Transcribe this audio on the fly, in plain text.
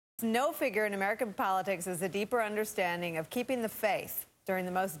No figure in American politics has a deeper understanding of keeping the faith during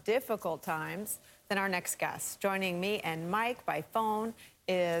the most difficult times than our next guest. Joining me and Mike by phone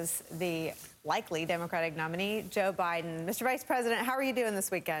is the likely Democratic nominee, Joe Biden. Mr. Vice President, how are you doing this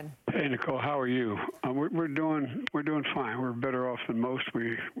weekend? Hey, Nicole, how are you? We're doing fine. We're better off than most.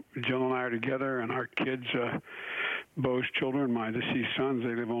 Jill and I are together, and our kids, Bo's children, my deceased sons,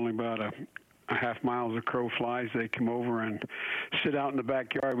 they live only about a half mile as the crow flies. They come over and sit out in the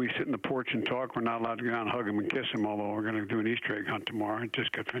backyard. We sit in the porch and talk. We're not allowed to go out and hug them and kiss them, although we're going to do an Easter egg hunt tomorrow. I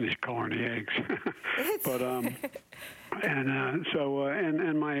just got finished coloring the eggs. But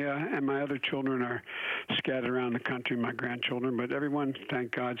my other children are scattered around the country, my grandchildren, but everyone,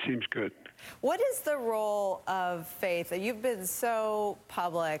 thank God, seems good. What is the role of faith? You've been so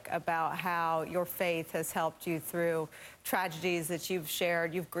public about how your faith has helped you through tragedies that you've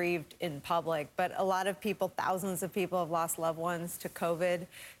shared. You've grieved in public, but a lot of people, thousands of people have lost loved ones to COVID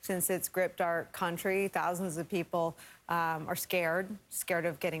since it's gripped our country. Thousands of people are scared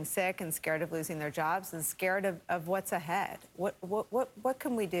of getting sick and scared of losing their jobs and scared of what's ahead. What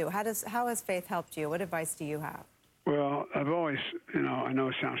can we do? How has faith helped you? What advice do you have? Well, I've always, I know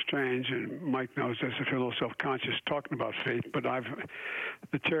it sounds strange, and Mike knows this, I feel a little self-conscious talking about faith, but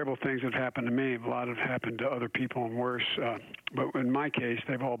the terrible things that have happened to me, a lot have happened to other people and worse, but in my case,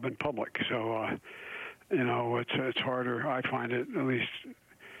 they've all been public, so, it's harder, I find it at least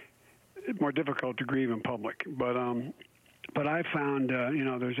more difficult to grieve in public, but I found,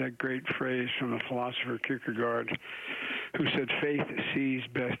 there's that great phrase from the philosopher Kierkegaard who said, faith sees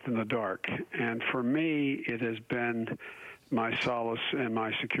best in the dark. And for me, it has been my solace and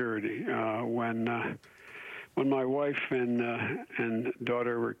my security. When my wife and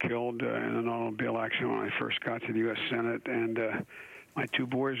daughter were killed in an automobile accident when I first got to the U.S. Senate, and my two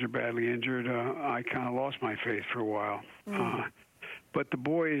boys are badly injured, I kind of lost my faith for a while. But the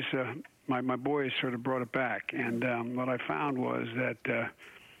boys, my boys sort of brought it back. And what I found was that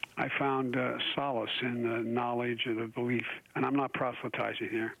I found solace in the knowledge and the belief, and I'm not proselytizing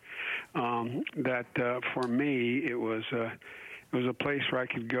here, that for me it was a place where I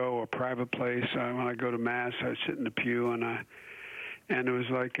could go, a private place. When I go to Mass, I sit in the pew, and it was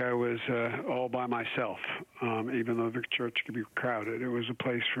like I was all by myself, even though the church could be crowded. It was a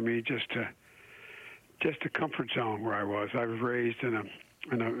place for me just a comfort zone where I was. I was raised in a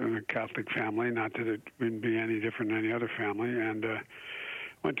Catholic family, not that it wouldn't be any different than any other family, and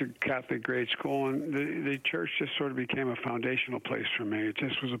went to Catholic grade school, and the church just sort of became a foundational place for me. It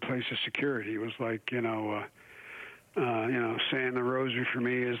just was a place of security. It was like, saying the rosary for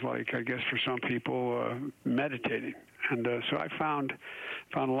me is like, I guess for some people, meditating. And so I found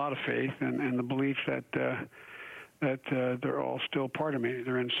a lot of faith and the belief that they're all still part of me.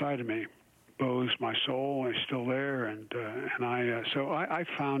 They're inside of me. Bo's my soul is still there, and I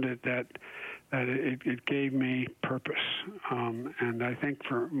found it that it gave me purpose, and I think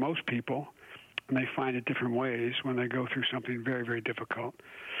for most people, and they find it different ways when they go through something very, very difficult,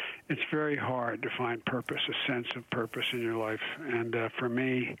 it's very hard to find purpose, a sense of purpose in your life, and for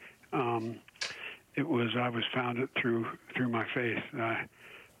me, I was found it through my faith.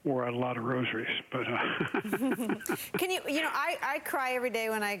 Wore out a lot of rosaries, but Can you I cry every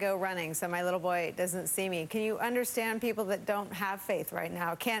day when I go running, so my little boy doesn't see me. Can you understand people that don't have faith right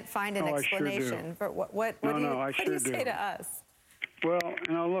now, can't find an explanation for what do you say to us? Well,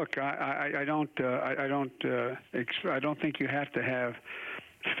 look, I don't think you have to have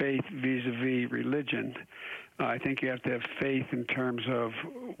faith vis-a-vis religion. I think you have to have faith in terms of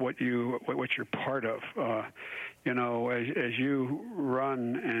what you're part of. As you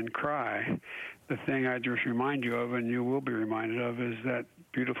run and cry, the thing I just remind you of, and you will be reminded of, is that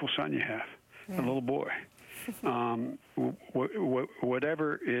beautiful son you have, the little boy.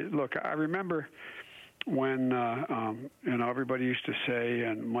 Whatever it, look, I remember when everybody used to say,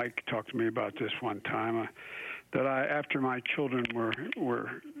 and Mike talked to me about this one time, that after my children were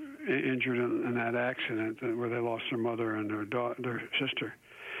injured in that accident where they lost their mother and their sister,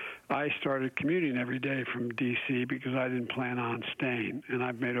 I started commuting every day from D.C. because I didn't plan on staying. And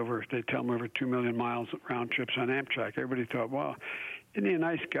I've made they tell me over 2 million miles round trips on Amtrak. Everybody thought, well, isn't he a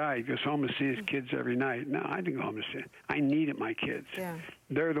nice guy? He goes home to see his kids every night. No, I didn't go home to see them. I needed my kids. Yeah.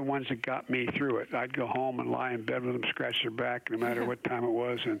 They're the ones that got me through it. I'd go home and lie in bed with them, scratch their back, no matter what time it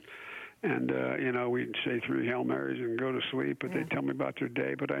was. And we'd say through the Hail Marys and go to sleep, but they'd tell me about their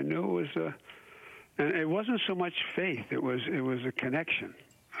day. But I knew it was and it wasn't so much faith. It was a connection.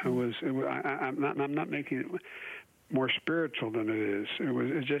 I'm not making it more spiritual than it is.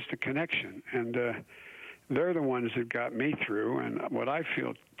 It's just a connection. And they're the ones that got me through. And what I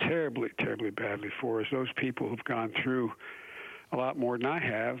feel terribly, terribly badly for is those people who've gone through a lot more than I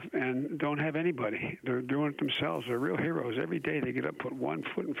have and don't have anybody. They're doing it themselves. They're real heroes. Every day they get up, put one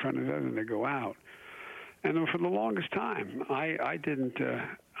foot in front of the other, and they go out. And for the longest time, I didn't.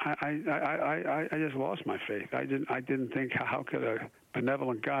 I just lost my faith. I didn't think how could a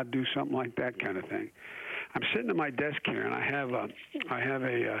benevolent God do something like that kind of thing. I'm sitting at my desk here, and I have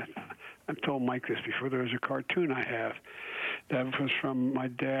a. I've told Mike this before. There's a cartoon I have that was from my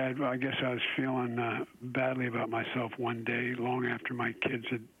dad. I guess I was feeling badly about myself one day, long after my kids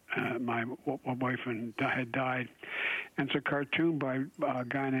had, my wife had died. And it's a cartoon by a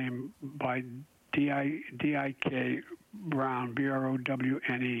guy named D.I.K. Brown,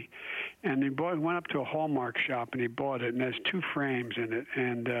 B-R-O-W-N-E. And he went up to a Hallmark shop and he bought it, and there's two frames in it.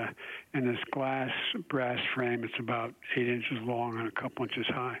 And in this brass frame, it's about 8 inches long and a couple inches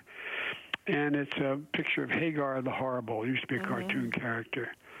high. And it's a picture of Hagar the Horrible. It used to be a cartoon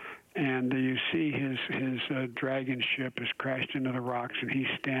character. And you see his dragon ship has crashed into the rocks, and he's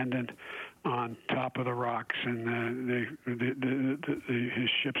standing on top of the rocks, and his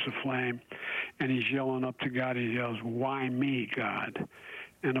ship's aflame. And he's yelling up to God. He yells, "Why me, God?"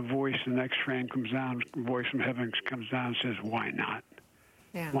 And a voice in the next frame comes down, a voice from heaven comes down and says, "Why not?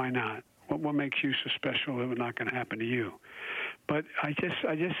 Yeah. Why not? What makes you so special that it's not going to happen to you?" But I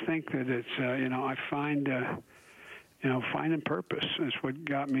just think that it's, I find, finding purpose is what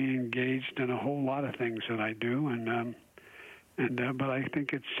got me engaged in a whole lot of things that I do. But I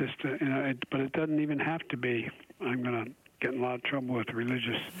think it's just, but it doesn't even have to be. I'm going to get in a lot of trouble with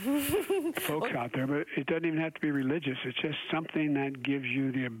religious folks out there, but it doesn't even have to be religious. It's just something that gives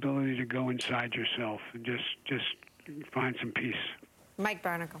you the ability to go inside yourself and just find some peace. Mike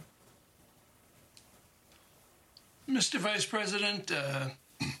Barnacle. Mr. Vice President,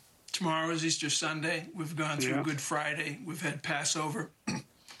 tomorrow is Easter Sunday. We've gone through Good Friday. We've had Passover.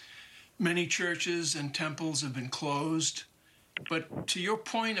 Many churches and temples have been closed. But to your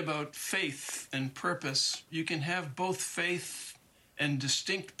point about faith and purpose, you can have both faith and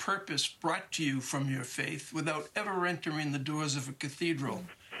distinct purpose brought to you from your faith without ever entering the doors of a cathedral.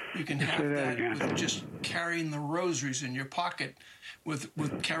 You can have that with just carrying the rosaries in your pocket, with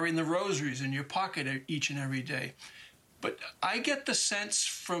carrying the rosaries in your pocket each and every day. But I get the sense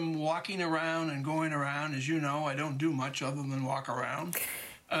from walking around and going around, as you know, I don't do much other than walk around.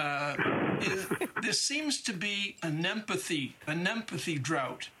 There seems to be an empathy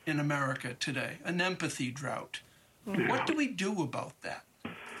drought in America today, an empathy drought. Yeah. What do we do about that?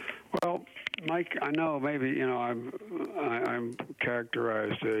 Well, Mike, I know maybe I'm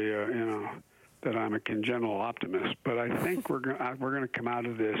characterized that I'm a congenital optimist, but I think we're going to come out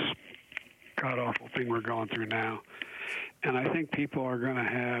of this god awful thing we're going through now, and I think people are going to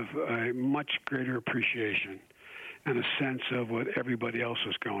have a much greater appreciation and a sense of what everybody else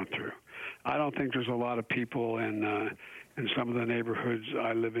is going through. I don't think there's a lot of people in some of the neighborhoods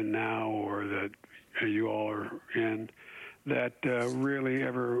I live in now, or that you all are in, that really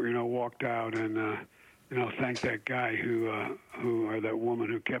ever walked out and thanked that guy or that woman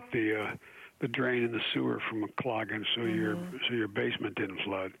who kept the drain in the sewer from clogging so your basement didn't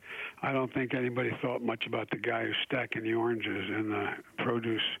flood. I don't think anybody thought much about the guy who's stacking the oranges and the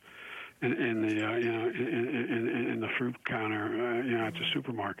produce in the fruit counter at the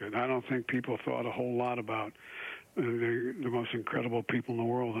supermarket. I don't think people thought a whole lot about the most incredible people in the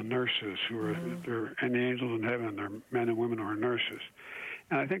world, the nurses who are and the angels in heaven. They're men and women who are nurses.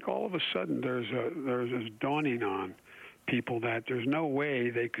 And I think all of a sudden there's this dawning on people that there's no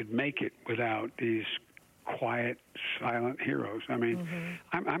way they could make it without these quiet, silent heroes. I mean,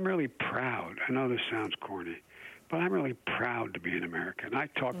 I'm really proud. I know this sounds corny, but I'm really proud to be an American. I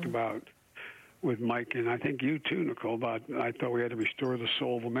talked about with Mike, and I think you too, Nicolle, about I thought we had to restore the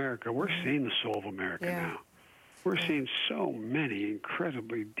soul of America. We're seeing the soul of America now. We're seeing so many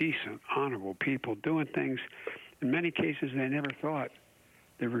incredibly decent, honorable people doing things, in many cases they never thought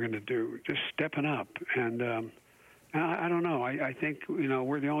they were going to do, just stepping up. And I don't know. I think,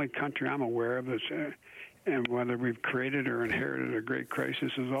 we're the only country I'm aware of that's, and whether we've created or inherited a great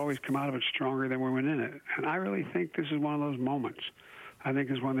crisis, has always come out of it stronger than we went in it. And I really think this is one of those moments. I think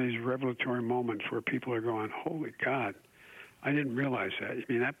it's one of these revelatory moments where people are going, holy God, I didn't realize that. I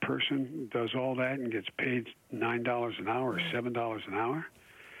mean, that person does all that and gets paid $9 an hour or $7 an hour?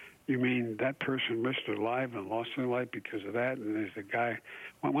 You mean that person risked their life and lost their life because of that? And there's the guy.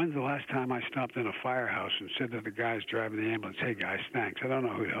 When's the last time I stopped in a firehouse and said to the guys driving the ambulance, hey, guys, thanks. I don't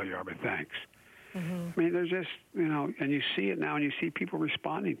know who the hell you are, but thanks. I mean, there's just, and you see it now, and you see people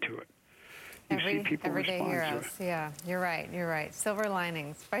responding to it. Everyday heroes. Yeah, you're right. Silver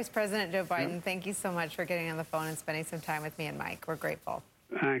linings. Vice President Joe Biden, thank you so much for getting on the phone and spending some time with me and Mike. We're grateful.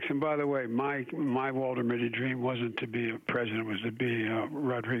 Thanks. And by the way, my Walter Mitty dream wasn't to be a president; was to be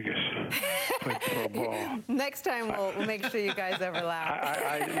Rodriguez. Played pro ball. Next time we'll make sure you guys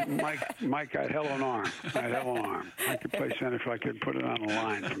overlap. Mike got hell of an arm. I could play center if I could put it on the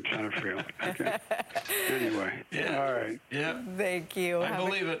line from center field. Okay. Anyway. Yeah. All right. Yeah. Thank you. I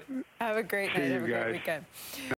believe it. Have a great night. See you Have a great guys. weekend.